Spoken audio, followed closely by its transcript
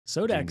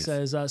Sodak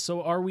Genius. says,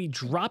 so are we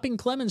dropping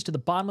Clemens to the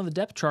bottom of the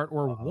depth chart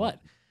or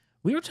what?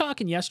 We were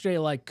talking yesterday,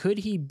 like, could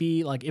he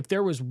be, like, if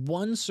there was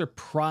one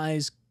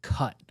surprise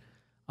cut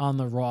on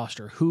the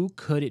roster, who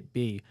could it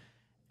be?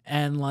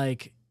 And,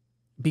 like,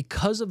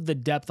 because of the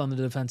depth on the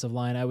defensive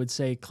line, I would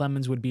say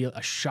Clemens would be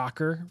a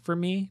shocker for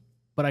me,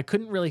 but I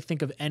couldn't really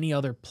think of any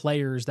other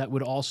players that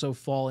would also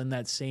fall in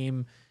that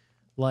same,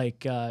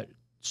 like,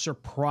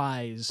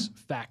 surprise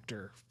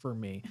factor for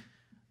me.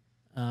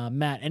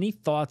 Matt, any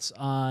thoughts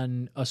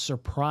on a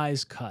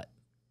surprise cut?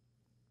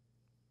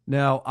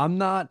 Now, I'm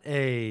not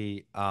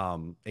a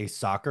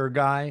soccer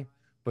guy,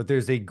 but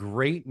there's a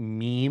great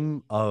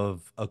meme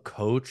of a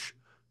coach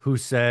who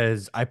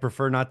says, "I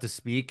prefer not to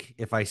speak.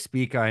 If I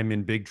speak, I'm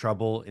in big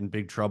trouble,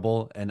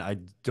 and I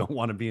don't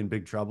want to be in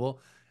big trouble."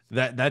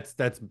 That's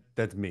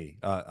me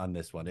on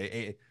this one.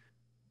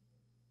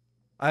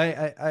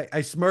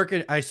 I smirk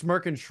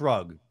and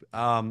shrug.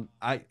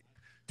 I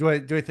do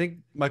I think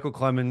Michael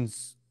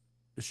Clemens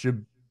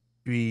should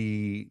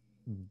be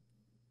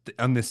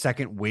on the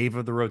second wave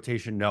of the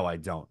rotation? No, I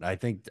don't. I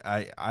think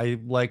I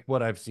like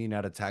what I've seen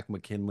out of Takk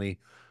McKinley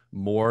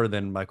more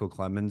than Michael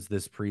Clemens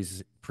this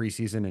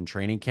preseason and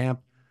training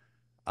camp.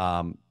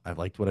 I've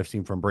liked what I've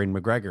seen from Braden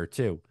McGregor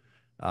too.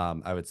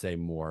 I would say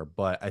more,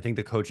 but I think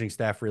the coaching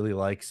staff really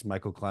likes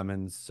Michael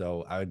Clemens,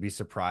 so I would be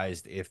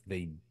surprised if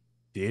they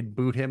did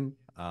boot him.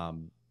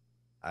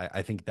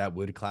 I think that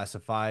would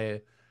classify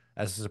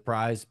as a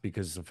surprise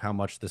because of how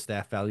much the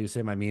staff values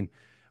him. I mean,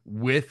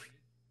 with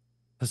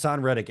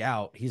Hassan Reddick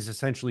out, he's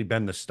essentially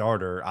been the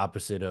starter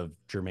opposite of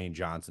Jermaine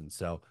Johnson.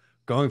 So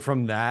going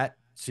from that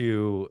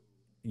to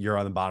you're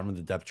on the bottom of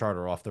the depth chart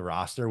or off the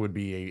roster would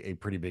be a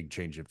pretty big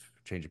change of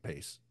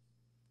pace.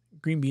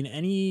 Green Bean,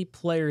 any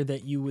player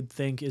that you would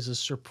think is a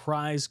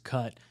surprise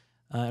cut,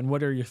 and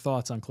what are your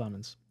thoughts on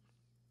Clemens?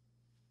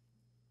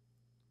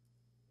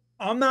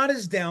 I'm not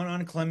as down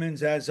on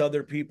Clemens as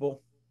other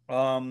people.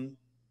 I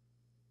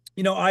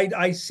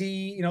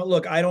see,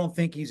 look, I don't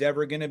think he's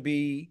ever going to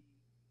be,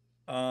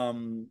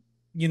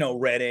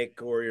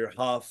 Reddick or your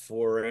Huff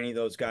or any of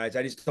those guys.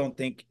 I just don't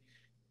think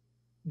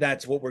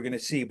that's what we're going to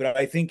see. But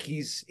I think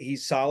he's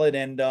solid.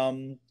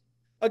 And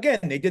again,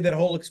 they did that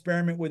whole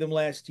experiment with him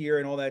last year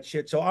and all that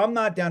shit. So I'm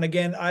not down.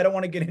 Again, I don't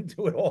want to get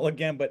into it all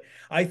again, but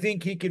I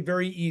think he could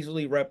very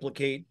easily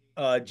replicate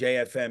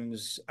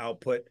JFM's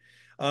output.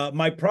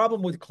 My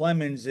problem with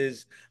Clemens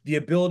is the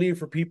ability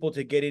for people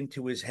to get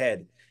into his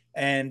head.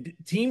 And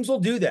teams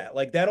will do that.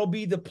 Like, that'll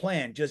be the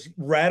plan. Just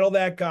rattle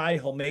that guy.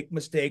 He'll make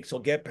mistakes. He'll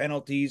get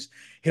penalties.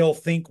 He'll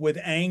think with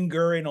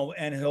anger,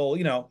 and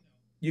he'll,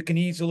 you can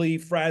easily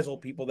frazzle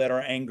people that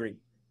are angry.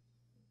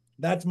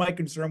 That's my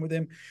concern with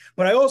him.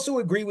 But I also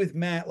agree with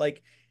Matt.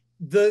 Like,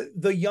 the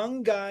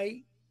young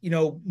guy,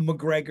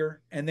 McGregor,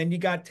 and then you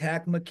got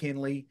Takk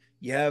McKinley.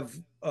 You have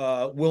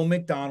Will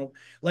McDonald.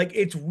 Like,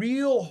 it's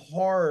real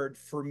hard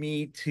for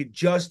me to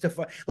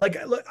justify. Like,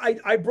 look,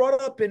 I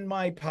brought up in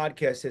my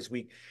podcast this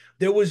week,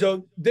 there was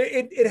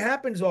it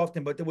happens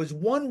often, but there was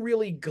one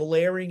really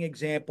glaring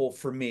example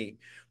for me,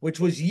 which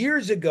was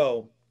years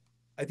ago.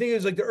 I think it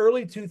was like the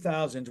early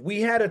 2000s.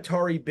 We had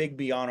Atari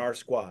Bigby on our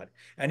squad,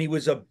 and he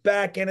was a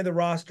back end of the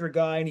roster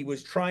guy, and he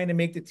was trying to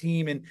make the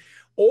team. And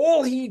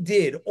all he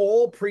did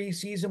all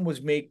preseason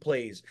was make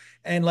plays.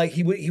 And like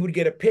he would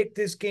get a pick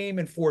this game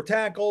and 4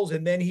 tackles.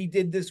 And then he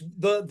did this,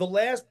 the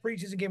last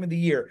preseason game of the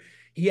year.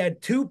 He had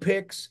 2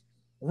 picks,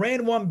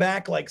 ran one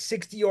back like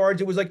 60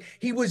 yards. It was like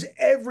he was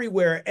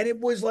everywhere. And it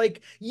was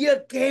like, you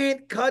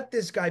can't cut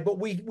this guy. But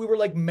we were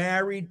like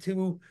married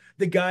to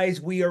the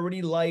guys we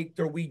already liked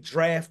or we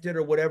drafted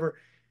or whatever.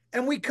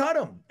 And we cut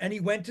him. And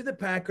he went to the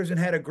Packers and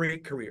had a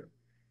great career.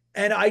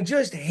 And I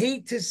just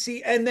hate to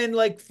see, and then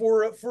like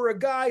for a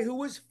guy who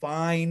was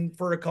fine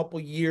for a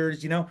couple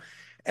years, and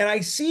I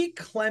see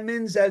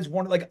Clemens as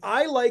one, like,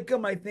 I like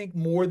him, I think,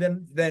 more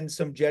than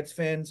some Jets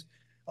fans,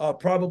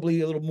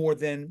 probably a little more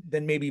than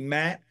maybe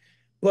Matt,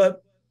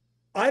 but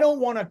I don't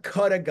want to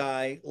cut a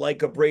guy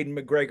like a Braden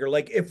McGregor.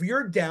 Like, if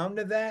you're down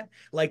to that,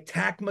 like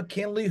Takk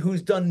McKinley,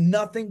 who's done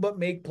nothing but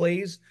make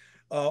plays,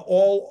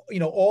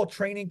 all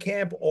training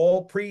camp,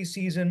 all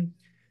preseason.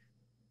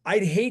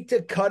 I'd hate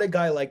to cut a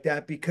guy like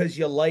that because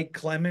you like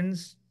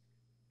Clemens,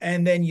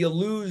 and then you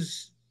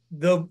lose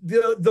the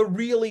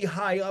really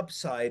high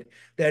upside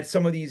that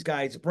some of these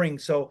guys bring.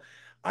 So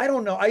I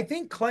don't know. I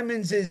think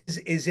Clemens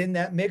is in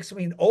that mix. I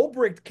mean,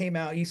 Ulbricht came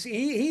out. He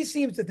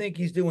seems to think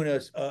he's doing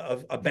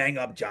a bang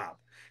up job.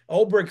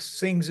 Ulbricht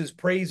sings his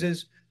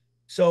praises.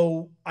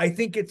 So I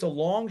think it's a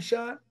long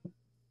shot.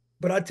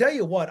 But I'll tell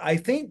you what, I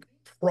think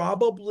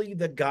probably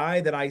the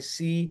guy that I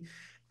see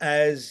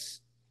as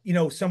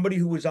somebody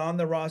who was on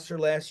the roster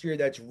last year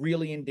that's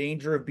really in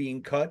danger of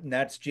being cut, and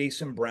that's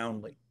Jason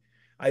Brownlee.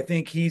 I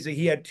think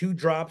he had 2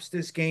 drops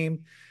this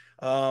game,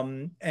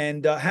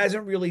 and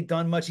hasn't really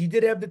done much. He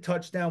did have the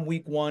touchdown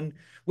week 1,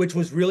 which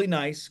was really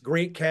nice.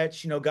 Great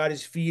catch, got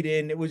his feet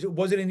in. It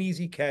wasn't an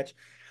easy catch,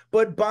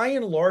 but by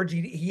and large,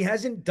 he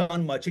hasn't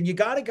done much. And you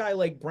got a guy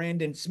like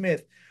Brandon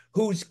Smith,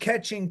 who's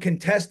catching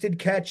contested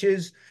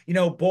catches,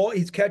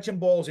 he's catching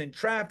balls in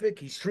traffic,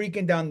 he's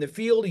streaking down the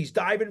field, he's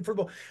diving for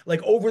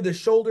like over the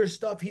shoulder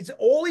stuff.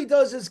 All he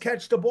does is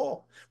catch the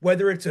ball,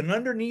 whether it's an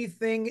underneath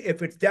thing,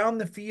 if it's down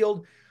the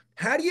field.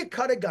 How do you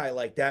cut a guy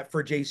like that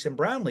for Jason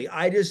Brownlee?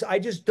 I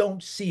just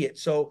don't see it.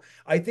 So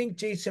I think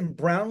Jason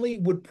Brownlee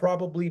would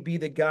probably be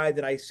the guy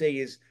that I say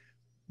is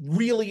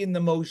really in the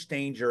most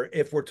danger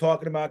if we're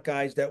talking about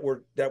guys that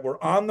were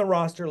on the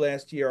roster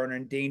last year and are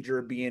in danger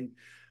of being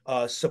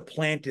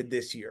supplanted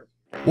this year.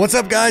 What's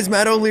up, guys?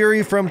 Matt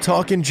O'Leary from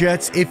Talkin'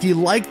 Jets. If you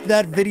liked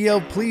that video,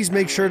 please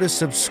make sure to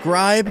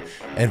subscribe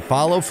and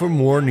follow for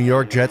more New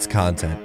York Jets content.